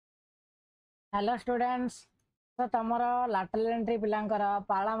Hello students. तो तमर लाटरल entry पिलांकर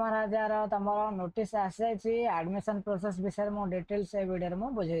पाला महाराजार तमर नोटिस आसी एडमिशन प्रोसेस विषय मु डिटेल्स ए वीडियो मु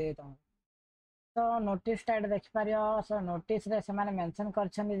बुझे तुमको। तो नोटिस टा देखिपार सो नोटिस रे से माने मेंशन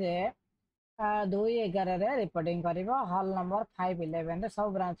करछन जे 2/11 रे रिपोर्टिंग करिवो हॉल नंबर 511 रे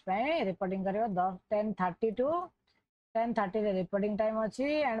सब ब्रांच पे रिपोर्टिंग करिवो 10:30 टू 10:30 रे रिपोर्टिंग टाइम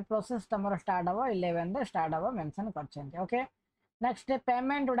अछि एंड प्रोसेस तमर स्टार्ट हबो 11 रे स्टार्ट हबो मेंशन करछन। ओके नेक्स्ट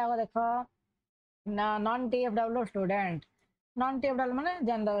पेमेंट उडा को देखो ना non TFW student non TFW माने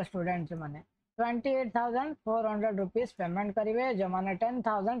जनरल स्टूडेंट माने 28,400 रुपीस पेमेंट करेंगे जो माने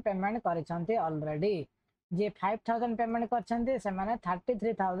 10,000 पेमेंट करिसंती ऑलरेडी जे 5,000 पेमेंट करछंती से माने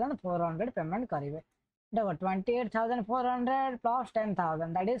 33,400 पेमेंट करेंगे। देखो 28,400 प्लस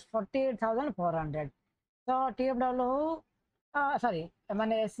 10,000 दैट इज 48,400। तो टीएफडब्ल्यू सॉरी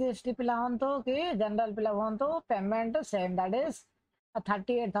माने एससी एसटी पिला हंतो कि जनरल पिला हंतो payment same that is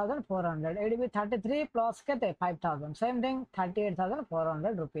 38,400 AD भी 33 प्लस के 5,000 सेम थिंग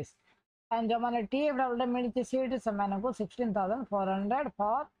 38,400 रुपीस एंड जो माने टीएफडब्ल्यू मिलती सीट से माने को 16,400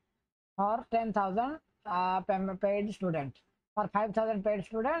 for 10,000 paid student for 5,000 paid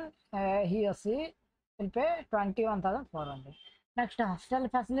student he or she will pay 21,400। Next hostel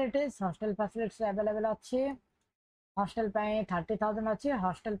facilities available अच्छी हॉस्टल पे 30,000 अच्छी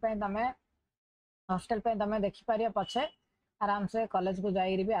हॉस्टल पे तमे देखि पारियो पछे आराम से कॉलेज को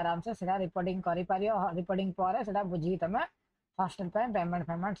जाई भी आराम से सेटा रिपोर्टिंग करि पारियो रिपोर्टिंग पर सेटा बुझी तमे हॉस्टल पे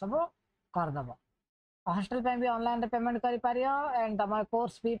पेमेंट सब कर दबो। हॉस्टल पे भी ऑनलाइन पेमेंट करि पारियो एंड तमे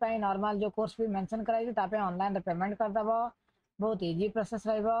कोर्स फी पे नॉर्मल जो कोर्स फी मेंशन कराई तापे ऑनलाइन पेमेंट कर दबो बहुत easy process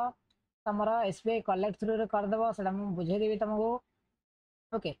रहइबो तमरो SBI collect through रे कर दबो सेटा हम बुझे देबी तमको।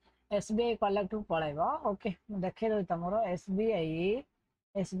 ओके एसबीआई कलेक्ट पळाइबो ओके देखे दो तमरो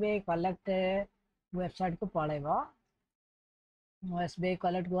एसबीआई कलेक्ट वेबसाइट को पळाइबो एसबीआई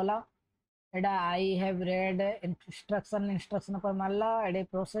कलेक्ट गला एडा आई हैव रेड इंस्ट्रक्शन पर मारला एडे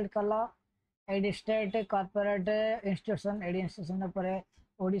प्रोसीड करला AD state corporate institution AD institution पर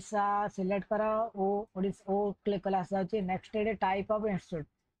ओडिशा सिलेक्ट करो ओ ओडिशा ओ क्लिक कला जाउची next एडे type of institute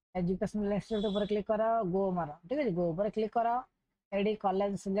educational institute पर क्लिक करो गो मारो ठीक है गो पर क्लिक करो एडी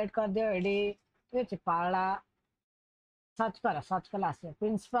कॉलेज सिलेक्ट कर दियो एडी ठीक है पाला सर्च कला आसे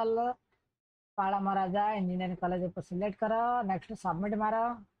प्रिंसिपल पाला महाराजा इंजीनियरिंग कॉलेज पर सिलेक्ट करो नेक्स्ट सबमिट मारो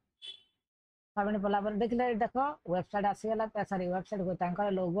सबमिट पला पर देखले देखो वेबसाइट आसीगला सॉरी वेबसाइट को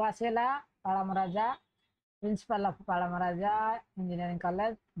तांकर लोगो आसीगला पाला महाराजा प्रिंसिपल ऑफ पाला महाराजा इंजीनियरिंग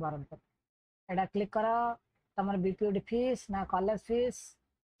कॉलेज बरहमपुर एडा क्लिक करो तमर बीपीओडी फीस ना कॉलेज फीस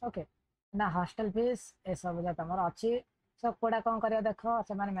ओके ना हॉस्टल फीस ए सब जे तमर अछि सब कोडा कोन करियो देखो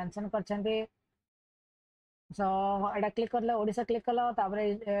से माने मेंशन करछंती सो एडा क्लिक करले ओडिशा क्लिक कलो तापरे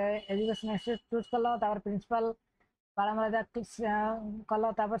एजुकेशन इंस्टीट्यूट चूज कलो तापर प्रिंसिपल पाला महाराजा क्लिक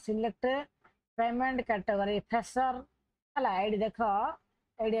कलो तापर सिलेक्ट पेमेंट कैटेगरी फ्रेशर हला एडी देखो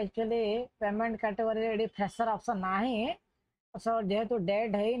AD actually payment category AD fresher option नाही सो जेहेतु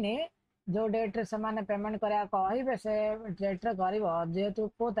डेट हैनी जो डेट रे समान पेमेंट करिया कहइबे से डेट रे करिवो जेहेतु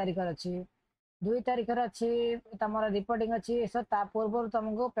को तारीख रे अछि 2 तारीख रे अछि तमरा रिपोर्टिंग अछि सो ता पूर्व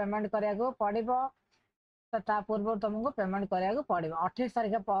तुमको पेमेंट करिया को पड़िबो तो ता पूर्व तुमको पेमेंट करिया को पड़िबो 28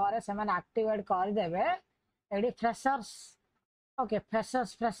 तारीख पर से माने एक्टिवेट कर देबे एडी फ्रेशर्स ओके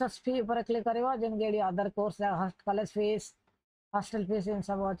फ्रेशर्स फी पर click करिवो gen गेडी other course host college fees hostel fees in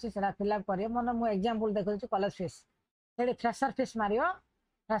सब अछि सेला फिल अप करियो मन मु एग्जांपल देखै छी college fees सेडी fresher fees Mario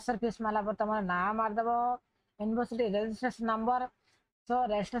fresher fees माला पर तमरा नाम मार देबो university registration number so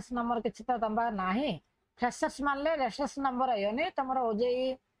registration number किछि तो तंबा नाही फ्रेशर्स मानले रजिस्ट्रेशन नंबर आयोनी तमरा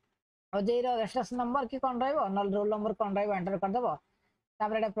ओजेई रो रजिस्ट्रेशन नंबर की कोन रहइबो नल रोल नंबर कोन रहइबो एंटर कर देबो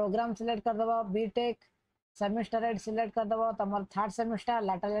तापर एटा प्रोग्राम सिलेक्ट कर देबो बीटेक सेमेस्टर एड सिलेक्ट कर देबो तमर third semester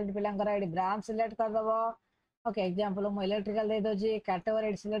lateral entry पिलांकर AD branch select कर देबो ओके एग्जांपल मु इलेक्ट्रिकल दे दो जी कैटेगरी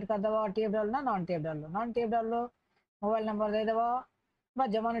एड सिलेक्ट कर देबो टीएफडब्ल्यू ना नॉन टीएफडब्ल्यू मोबाइल नंबर दे देबो बा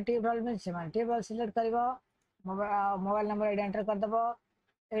जमाने टीएफडब्ल्यू में से TFW select करिवो mobile number add enter कर देबो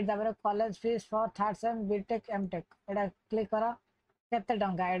एड तापर college fees for third same BTech MTech एडा क्लिक करो केते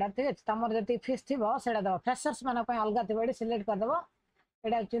टंका एडा ठीक है तमर जति फीस थिबो सेडा दबो फ्रेशर्स माने पय अलगा थिबो एडी सिलेक्ट कर देबो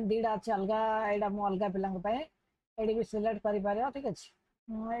एडा एक्चुअली दीडा अछि अलगा एडा मु अलगा पिलांग पय एडी भी सिलेक्ट करि पारियो ठीक अछि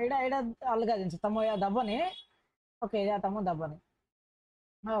एडा एडा अलगा जिंस तम या दबोनी ओके या तम दबोनी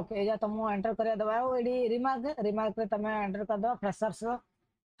ओके या तम एंटर करिया दबा एडी रिमार्क रे तम एंटर कर दो फ्रेशर्स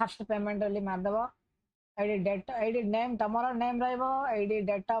फर्स्ट पेमेंट वाली मार दबो AD date AD name तमरो name रहइबो AD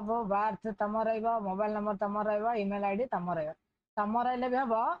date of birth तमरो रहइबो mobile number तमरो रहइबो email ID तमरो रहइबो तमरो रहले भी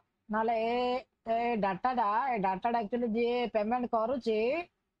हबो नाले ए डाटा एक्चुअली जे पेमेंट करूची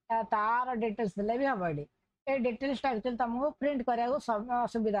तार डिटेल्स देले भी हबो एडी ए डिटेल्स एक्चुअली तुमको प्रिंट करिया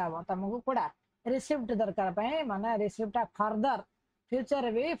सुविधा हम तुमको कूड़ा रिसिप्ट दरकार माने रिसिप्ट फर्दर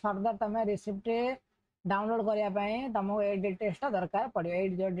फ्यूचर भी फर्दर तुम रिसिप्ट डाउनलोड करने तुमको ए डिटेल्स दरकार पड़ो ये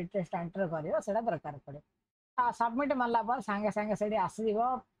जो डिटेल्स एंटर कर दरकार पड़े सबमिट मारला पर सांगे सांगे से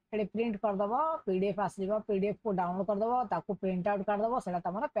आसो प्रिंट करदेव पीडीएफ आसो पीडीएफ को डाउनलोड करदेव ताको प्रिंट आउट करदेव से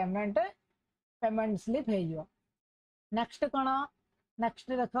तुम पेमेंट पेमेंट स्लिप हो नेक्स्ट कौन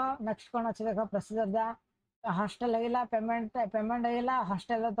नेक्स्ट देख नेक्स्ट कौन अच्छे देख प्रोसीजर जा हॉस्टल है पेमेंट पेमेंट है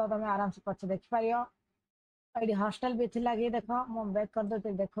हॉस्टल तो तुम आराम से पचे देखिपार ये हॉस्टल भी थी कि देख मु बैक कर दो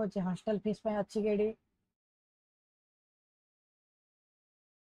देखो हॉस्टल फीस अच्छी कि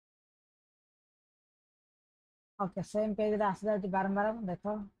ओके सेम पेज आस जाए बारंबार देख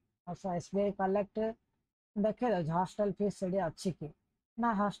एसबीआई कलेक्ट देखे हॉस्टल फीस से अच्छी कि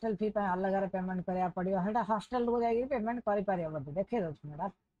ना हॉस्टल फी अलग पेमेंट करा पड़ो है हॉस्टल को जाकर पेमेंट कर बोधे देखे दो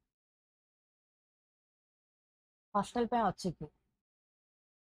मैडम हॉस्टल अच्छी कि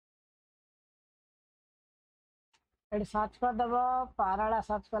ये सर्च करदेव पाराला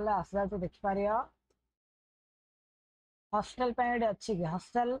सर्च कले आस जाए देखिपार हॉस्टल अच्छी कि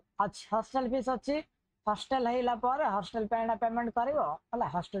हॉस्टल हॉस्टल फीस अच्छी हॉस्टल है हॉस्टल पेमेंट कर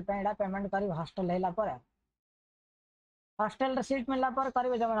हॉस्टल पेमेंट कर हॉस्टल है हॉस्टल सीट मिलला पर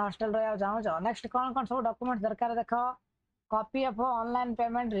करिवे जब हॉस्टल रहा चाहो नेक्स्ट कौन कौन सब डॉक्यूमेंट दरकार देख copy of online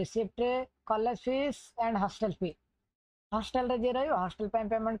payment receipt college fees and hostel fee hostel रे जे रही हॉस्टल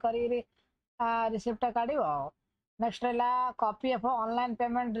पेमेंट करी रिसिप्ट काढ़ नेक्स्ट है copy of online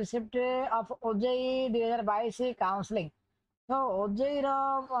payment receipt of OJEE 2022 counselling तो ओजेई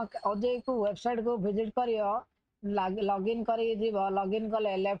ओजेई को वेबसाइट को विजिट करियो लॉगिन करी जीवो लॉगिन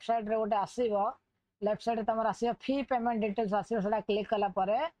कले लेफ्ट साइड रे गोटे आसीबो लेफ्ट साइड तुम आसो फी पेमेंट डिटेल्स आसो क्लिक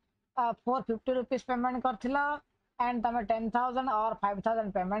कलापर 450 रुपीज पेमेंट कर एंड तुम 10,000 और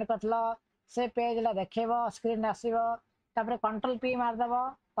 5,000 पेमेंट कर से पेज देखेब स्क्रीन आसो control P मारदेव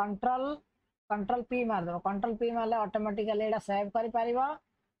control control P मारदेव control P मारे ऑटोमेटिकली एटा सेव कर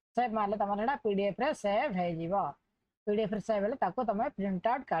सेव मारे तुम एटा पीडीएफ रे सेव हो पीडीएफ रे सेव हेले ताको तुम प्रिंट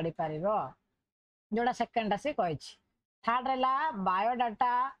आउट काढ़ी पार जोड़ा सेकेंड आसी कही थर्ड रहा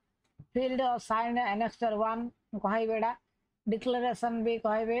biodata field sign annexure 1 कहबेड़ा declaration भी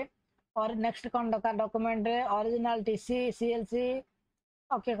कहबे और नेक्स्ट कौन दरकार document original TC CLC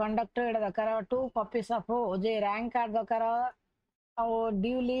okay conductor एटा दरकार 2 कॉपीज ऑफ ओजे रैंक कार्ड दरकार और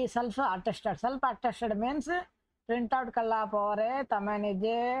duly self attested means print out कला तमें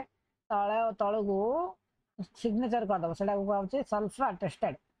निजे तले तलू सिग्नेचर करदेव से कहूँ self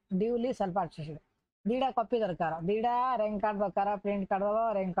attested duly self attested दीटा copy दरकार दीटा रैंक कार्ड दरकार प्रिंट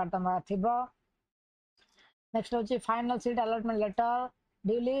करदेव रैंक कार्ड तुम थी नेक्स्ट हूँ final seat allotment letter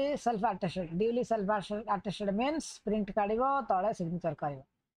duly self attested means print काढ़ तले सिग्नेचर कर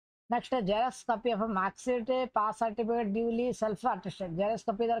next Xerox copy of marksheet pass certificate duly self attested Xerox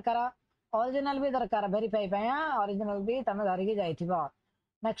copy दरकार original भी दरकार वेरीफाई ओरिजिनल भी तुम धरिकी जाइथिबो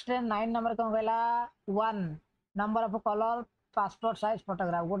नेक्स्ट 9 नंबर कौन कहला 1 number of colour passport size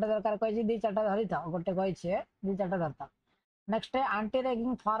photograph गोटे दरकार कही दी चार्टा धरी था गोटे कही दी चार्टा धरता next anti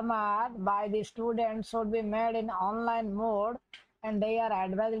ragging format by the student should be made in online mode and they are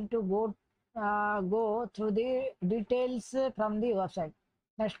advised to go through the details from the website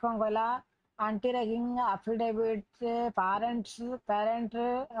next कौन कहला एंटी रैगिंग एफिडेविट पेरेंट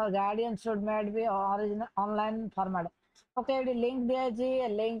और guardian should made B original online format okay ये link दिया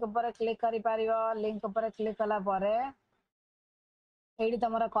link पर click कर link पर click कला ये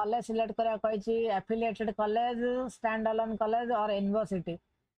तुम कॉलेज सिलेक्ट करा कही affiliated college stand alone college और यूनिवर्सिटी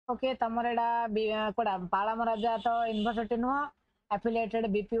ओके तुम यहाँ कौड़ा पाला महाराजा तो यूनिवर्सिटी नुह affiliated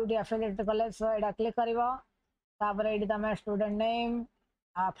BPUT affiliated college so यहाँ क्लिक कर ये तुम student name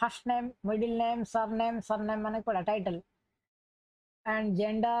first name middle name surname माने कौड़ा टाइटल एंड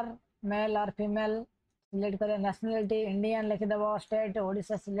जेंडर मेल और फीमेल सिलेक्ट कर nationality Indian लिखिदेव state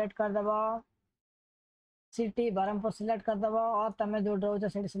Odisha select करदेव city Brahmapur select करदेव और तुम जो रोच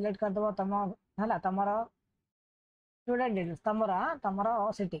से सिलेक्ट करदेव तुम है तुम स्टूडेंट डिटेल्स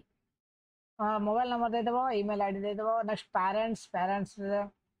तुम city mobile number देदेव email ID देदेव next parents parents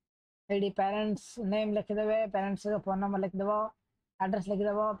ये parents name लिखिदेवे parents phone number लिखिदेव address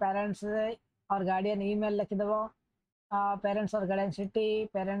लिखिदेव parents और गार्डियन ईमेल लिखिदेव पेरेंट्स और गार्डियन सिटी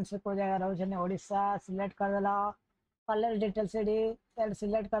पेरेंट्स को जगह रोचे ओडिशा सिलेक्ट करदेला कॉलेज डिटेल्स ये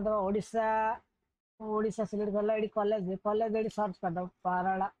सिलेक्ट करदेव ओडिशा ओडिशा सिलेक्ट कर ये कॉलेज कॉलेज ये सर्च करदेव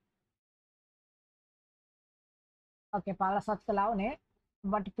पाराला ओके पाराला सर्च कला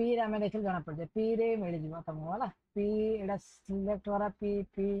बट पी रे देख जना पड़े पी रे मिल जाए तुमको है पी एटा सिलेक्ट करा पी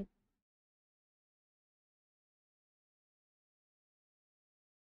पी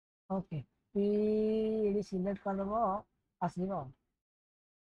ओके पी ये सिलेक्ट कर दबो आसीबो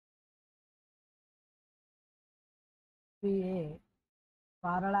P A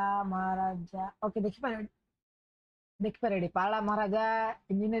Parla Maharaja okay देखि पारे पारला महाराजा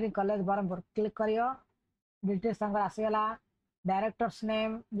इंजीनियरिंग कॉलेज बरहमपुर क्लिक करियो डिटेल्स तांकर आसीगला डायरेक्टर्स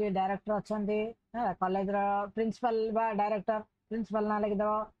नेम जे डायरेक्टर अछंती कॉलेज रो प्रिंसिपल बा डायरेक्टर प्रिंसिपल ना लिख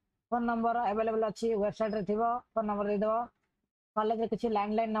दबो फोन नंबर अवेलेबल अच्छी वेबसाइट रे थिबो फोन नंबर दे दबो कॉलेज रे किछि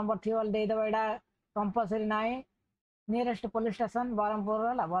लैंडलाइन नंबर थिबो दे दबो एडा कंपलसरी नाही नियरेस्ट पुलिस स्टेशन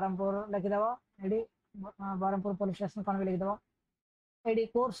बरहमपुर ला बरहमपुर लिख दबो एडी बरहमपुर पुलिस स्टेशन कोन भी लिख दबो AD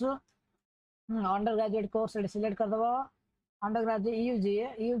course under graduate course AD select कर दबो under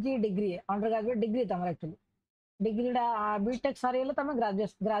graduate UG degree under graduate degree तमर एक्चुअली डिग्री बीटेक सरीगले तुम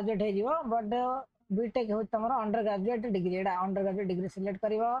ग्राजुएट हो बट बीटेक हो तुम under graduate degree under graduate degree select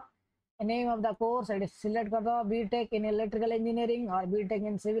कर name of the course select कर दो बीटेक इन इलेक्ट्रिकल इंजीनियरिंग और बीटेक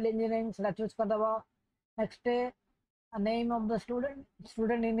इन सिविल इंजीनियरिंग से चूज कर दो next name of the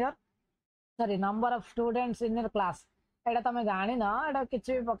student in your sorry number of students in your class एटा तुम जानी ना एटा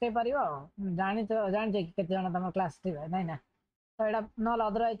किछि भी पके परियो जानी तो जान जे केते जण तुम क्लास थिबे नै ना तो एटा नॉल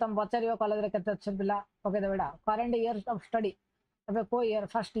अदरवाइज तुम पचारियो कॉलेज रे केते अच्छे पिला पके देबे एटा करंट इयर ऑफ स्टडी अबे कोई ईयर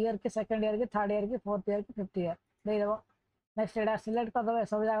फर्स्ट ईयर की सेकंड ईयर की थर्ड ईयर की फोर्थ ईयर की फिफ्थ ईयर दे देबो नेक्स्ट एटा सिलेक्ट कर देबे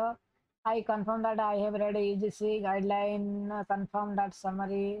सब जगह I confirm that I have read UGC guideline confirm that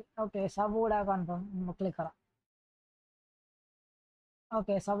summary okay सब उडा कंफर्म क्लिक करो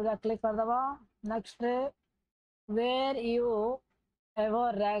ओके सब जगह क्लिक कर देबो next where you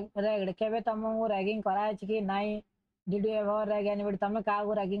ever ragged केबे तुमको रैगिंग कराय कि नहीं did you ever rag anybody तुम का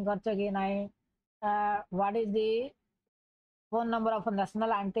रैगिंग करछ कि नहीं what is the phone number of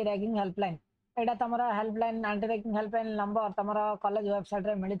national anti ragging helpline एटा तुम helpline anti ragging helpline number तुम कॉलेज वेबसाइट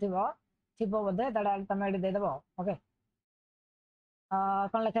रे मिलिथिबो थिबो बोधे तडा तुम एडी दे देबो ओके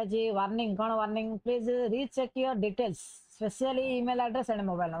कौन लिखा जी वार्निंग कौन warning please recheck your details specially email address and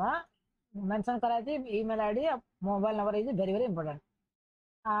mobile number mention कराई email ID mobile number is very very important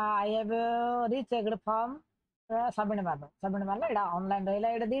I have रीचेक्ड form submit मार सबमिट मारले एटा ऑनलाइन रहिला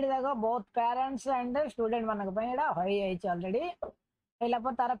एटा दीड जागो बहुत पेरेंट्स एंड स्टूडेंट मानक पई एटा होई आइछ ऑलरेडी एला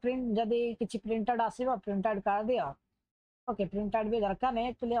पर तारा प्रिंट जदी किछि प्रिंटेड आसीबो प्रिंटेड कर दियो ओके प्रिंटेड भी दरकार नहीं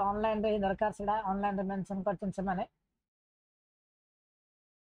एक्चुअली ऑनलाइन रे दरकार सेडा ऑनलाइन रे मेंशन करछन से माने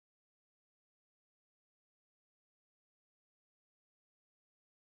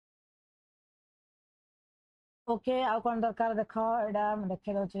ओके आ कोन दरकार देखो एडा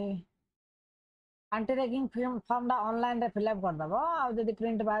देखे दोची एंटी रैगिंग फॉर्म दा ऑनलाइन रे फिलअप कर दबो आ जदी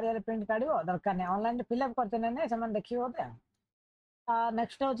प्रिंट बाहर प्रिंट काढिबो दरकार नहीं ऑनलाइन रे फिलअप करते नै समान देखियो दे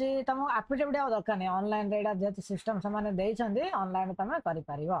नेक्स्ट होची तम एफिडेविट आ दरकार नहीं ऑनलाइन रे एडा जेति सिस्टम समान देई छंदी ऑनलाइन तमे करि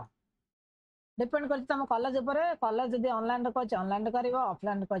परिबो डिपेंड करछि तम कॉलेज ऊपर कॉलेज जदी ऑनलाइन रे कहछि ऑनलाइन रे करिवो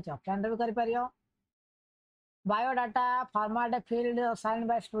ऑफलाइन रे कहछि ऑफलाइन रे भी करि परियो biodata format field signed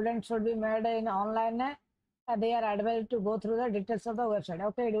by student should be made in online they are advised to go through the details of the website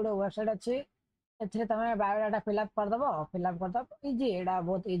okay AD गोटे वेबसाइट अछि एथरे तमे बायोडाटा फिलअप कर दबो फिलअप कर दब इजी एडा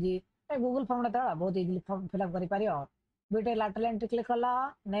बहुत इजी गूगल फॉर्म ता बहुत इजीली फिलअप करि पारियो बीटे लैटरल एंट्री क्लिक कला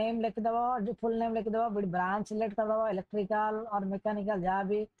नेम लिख दबो फुल नेम लिख दबो बीट ब्रांच सिलेक्ट कर दबो इलेक्ट्रिकल और मैकेनिकल जहाँ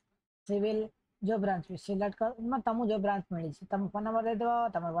भी सिविल जो ब्रांच भी सिलेक्ट कर मतलब तुम जो ब्रांच मिली तुम फोन नंबर दे दबो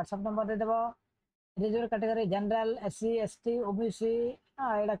तुम व्हाट्सएप नंबर दे दबो reserve category general SC ST OBC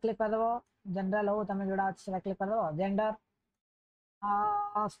एडा क्लिक कर दबो जनरल हो तुम जोड़ा अच्छे क्लिक कर दो जेंडर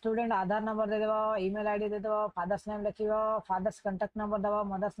स्टूडेंट आधार नंबर दे देबो ईमेल आईडी दे देबो फादर्स नेम लिखियो फादर्स कांटेक्ट नंबर देबो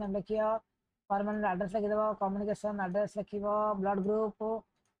मदर्स नेम लिखियो परमानेंट एड्रेस लिखि देबो कम्युनिकेशन एड्रेस लिखियो blood group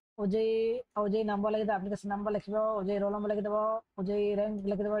OJEE OJEE number लिखि दो एप्लीकेशन नंबर लिखियो ओजेई रोल नंबर लिखि देबो ओजेई रैंक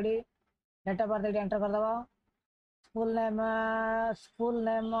लिखि देबो AD date of birth AD enter कर देबो स्कूल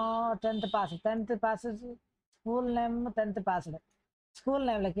नेम 10th पास स्कूल नेम 10th पास स्कूल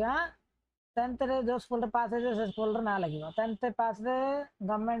नेम लिखियो 10th रे जो स्कूल पास है से स्कूल ना लगियो 10th पास रे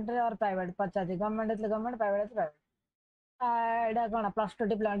गवर्नमेंट रे और प्राइवेट पचाजी गवर्नमेंट इतले गवर्नमेंट प्राइवेट इतले प्राइवेट एडा cone plus 2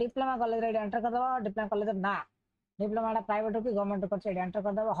 diploma diploma college रे एंटर कर दबो डिप्लोमा कॉलेज ना डिप्लोमा टा प्राइवेट हो कि गवर्नमेंट को एंटर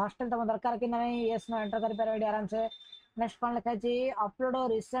कर दबो हॉस्टल तुम दरकार कि नहीं यस नो एंटर कर पारे आराम से नेक्स्ट कोन लिखा छी upload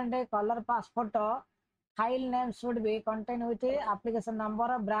recent colour pass photo file name should be contain with application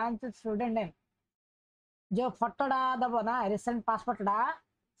number branch student name जो फोटोडा दबो ना रिसेंट पासपोर्ट डा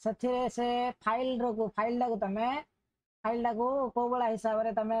से फाइल रो फाइल डाको तमे फाइल डाको को बड़ा हिसाब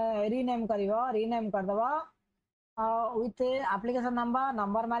रे तमे रीनेम करिवो रीनेम कर दबो विथ एप्लीकेशन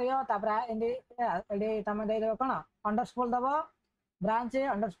नंबर मारियो तापर एडी तमे दे देबो कोन अंडरस्कोर दबो ब्रांच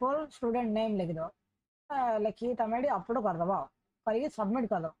अंडरस्कोर स्टूडेंट नेम लिख दो लिखि तमे एडी अपलोड कर दबो करी सबमिट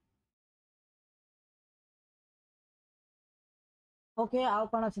कर दो ओके आउ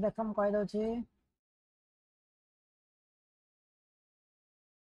कौन अच्छी देख मुझे कहीदे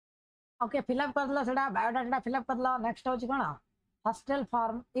ओके फिलअप कर से बायोडाटा फिलअप कर नेक्स्ट हूँ कौन hostel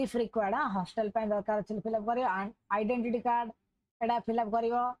form if required hostel दरकार फिलअप कर आइडेंटिटी कार्ड एटा फिलअप कर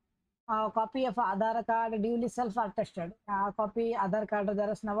copy of Aadhaar card duly self attested copy Aadhaar card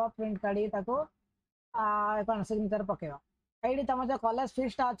Xerox नब प्रिंट काढ़ी कौन सिग्नेचर पकेब ये तुम जो कॉलेज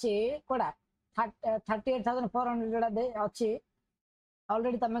फीसटा अच्छी कौटा 38,400 अच्छी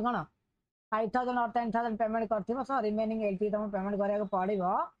ऑलरेडी तुम कौन 5,000 और 10,000 पेमेंट कर सो रिमेनिंग 80 तुम पेमेंट करा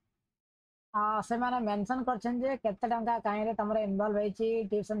पड़ो से मैंने मेंशन कर केते टंका कहीं तुम इनवॉल्व होती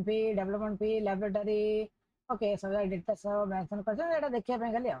ट्यूशन फी डेवलपमेंट फी लैबोरेटरी ओके सब डिटेल्स मेंशन कर देखिए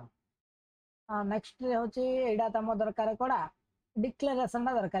खाली नेक्स्ट हूँ तुम दरकार कौड़ा डिक्लेरेशन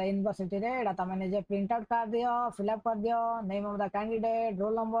दरकार यूनिवर्सिटी रे तुम निजे प्रिंट आउट कर दियो फिलअप कर दियो name of the candidate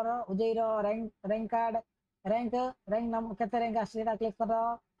roll number OJEE rank rank card rank rank number केते रैंक आसी क्लिक कर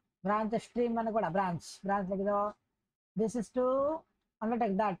ब्रांच स्ट्रीम माने कोड़ा ब्रांच ब्रांच लिख दो this is to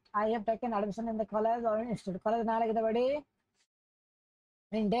undertake that I have taken admission in the college or institute college na like the body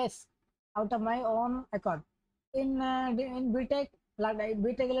in days out of my own accord in BTech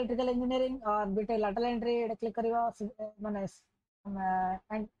BTech electrical engineering or BTech lateral entry click करियो माने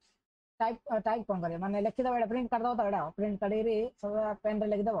and type कौन करियो माने लिखि दबा print कर दो तो प्रिंट करी सब पेन रे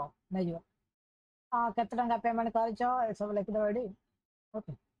लिख दबो नै जो केते टंका पेमेंट करछो सब लिखि दबा एडी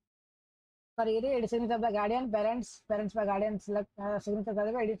ओके करी signature of the guardian parents bye guardian signature कर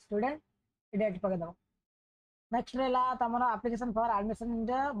देबे एडिट स्टूडेंट डेट पके दबो नेक्स्ट रेला तमरो application for admission in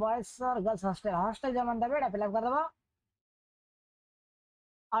the boys और गर्ल्स हॉस्टल हॉस्टल जमन देबे एटा फिल अप कर दबो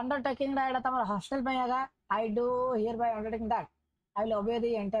अंडरटेकिंग दा एटा तमरो हॉस्टल पे आगा I do here bye undertaking that I will obey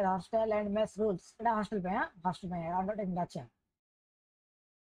the entire hostel and mess rules Etah hostel पे undertaking दा अच्छा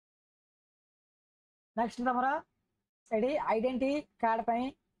नेक्स्ट तमरो एडी आइडेंटिटी कार्ड पे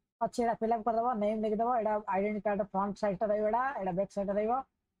अच्छे फिलअप कर दबो नेम लिख दबो एटा आइडेंटिटी कार्ड फ्रंट साइड रे एटा एटा बैक साइड रे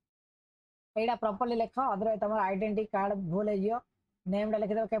एटा प्रॉपर्ली लिख अदर तुम आइडेंटिटी कार्ड भूल हो नेम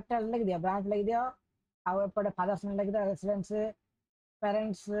लिख दो कैपिटल लिख दियो ब्रांच लिख दियो आउ एपटे फादर्स नेम लिख दो residence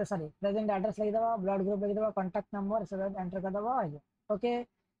parents sorry present address लिख दो ब्लड ग्रुप लिख दो कांटेक्ट नंबर सब एंटर कर दो okay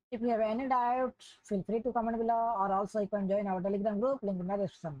if you have any doubt feel free to comment below और also you can join our Telegram group link in the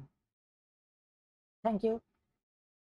description thank you